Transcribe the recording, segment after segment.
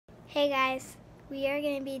Hey guys, we are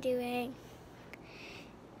going to be doing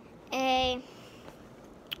a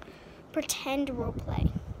pretend role play.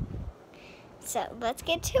 So let's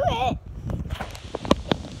get to it.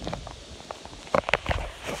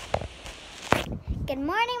 Good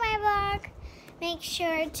morning, my vlog. Make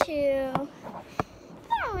sure to, you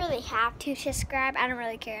don't really have to subscribe. I don't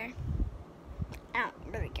really care. I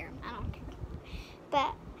don't care.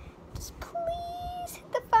 But just please hit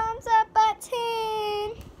the thumbs up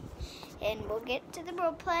button. And we'll get to the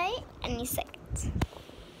role play any seconds.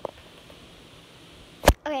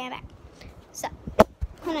 Okay, I'm back. So,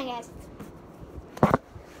 hold on, guys.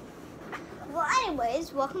 Well,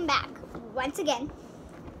 anyways, welcome back once again.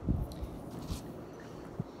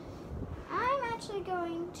 I'm actually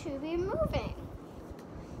going to be moving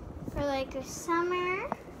for like a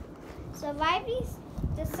summer. So I've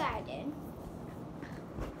decided,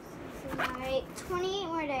 this is like 28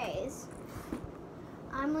 more days.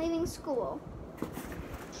 I'm leaving school.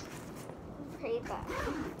 Pretty bad.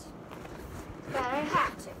 But I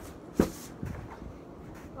have to.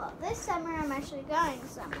 Well, this summer I'm actually going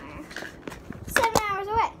somewhere 7 hours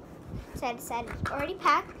away. So I decided it's already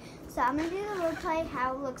packed. So I'm going to do the role play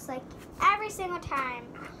how it looks like every single time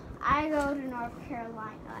I go to North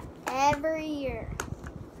Carolina. Every year.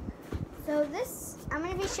 So I'm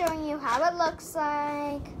going to be showing you how it looks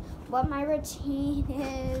like, what my routine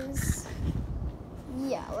is.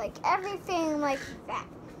 Yeah, like everything like that.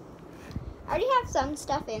 I already have some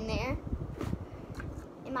stuff in there,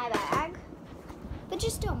 in my bag, but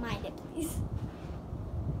just don't mind it, please.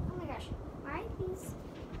 Oh my gosh, why are these?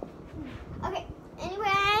 Okay,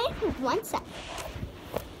 anyway, one sec.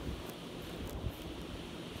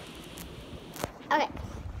 Okay.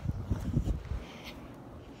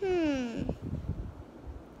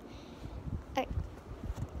 Okay.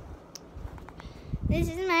 This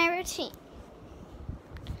is my routine.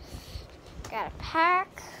 Gotta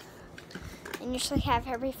pack. I usually have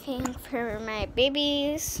everything for my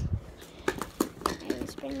babies. I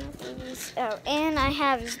always bring my babies. Oh, and I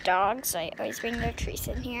have dogs, so I always bring their treats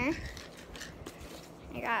in here.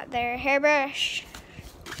 I got their hairbrush,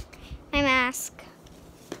 my mask,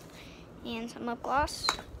 and some lip gloss,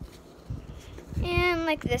 and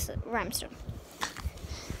like this rhinestone.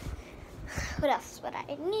 What else would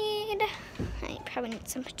I need? I probably need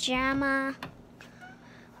some pajama.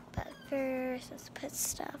 But first, let's put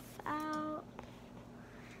stuff out.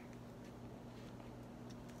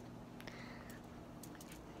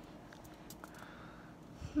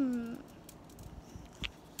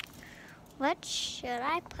 What should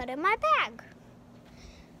I put in my bag?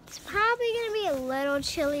 It's probably going to be a little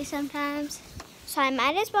chilly sometimes, so I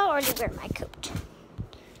might as well already wear my coat.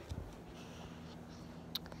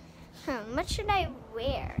 What should I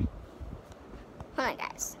wear? Hold on,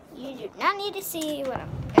 guys. You do not need to see what I'm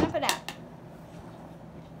going to put out.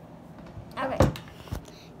 Okay.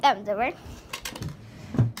 That one's over.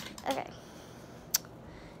 Okay.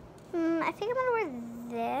 I think I'm going to wear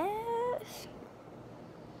this.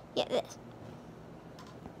 Yeah, this.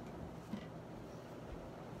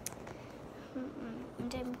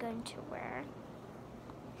 And I'm going to wear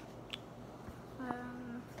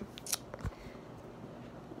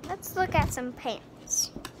let's look at some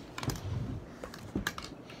pants.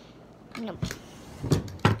 Nope.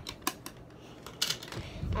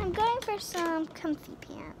 I'm going for some comfy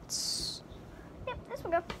pants. Yep, this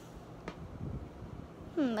will go.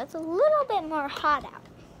 That's a little bit more hot out.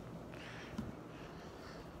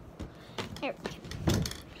 Here we go.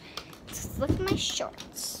 Let's look at my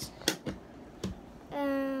shorts.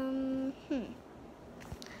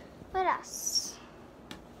 What else?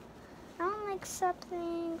 I don't like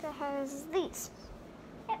something that has these.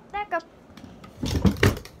 Yep, there we go.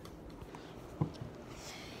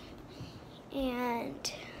 And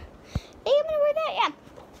I think I'm gonna wear that, yeah.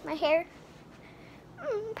 My hair,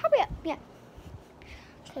 probably up, yeah.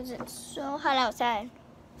 Because it's so hot outside.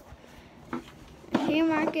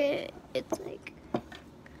 Haymarket, it's like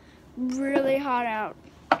really hot out.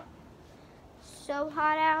 So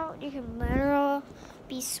hot out, you can literally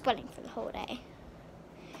be sweating for the whole day.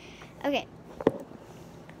 Okay.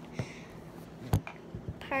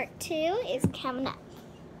 Part 2 is coming up.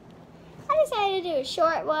 I decided to do a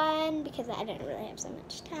short one because I didn't really have so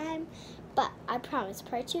much time. But I promise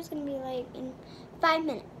part 2 is going to be like in 5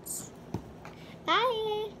 minutes.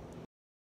 Bye!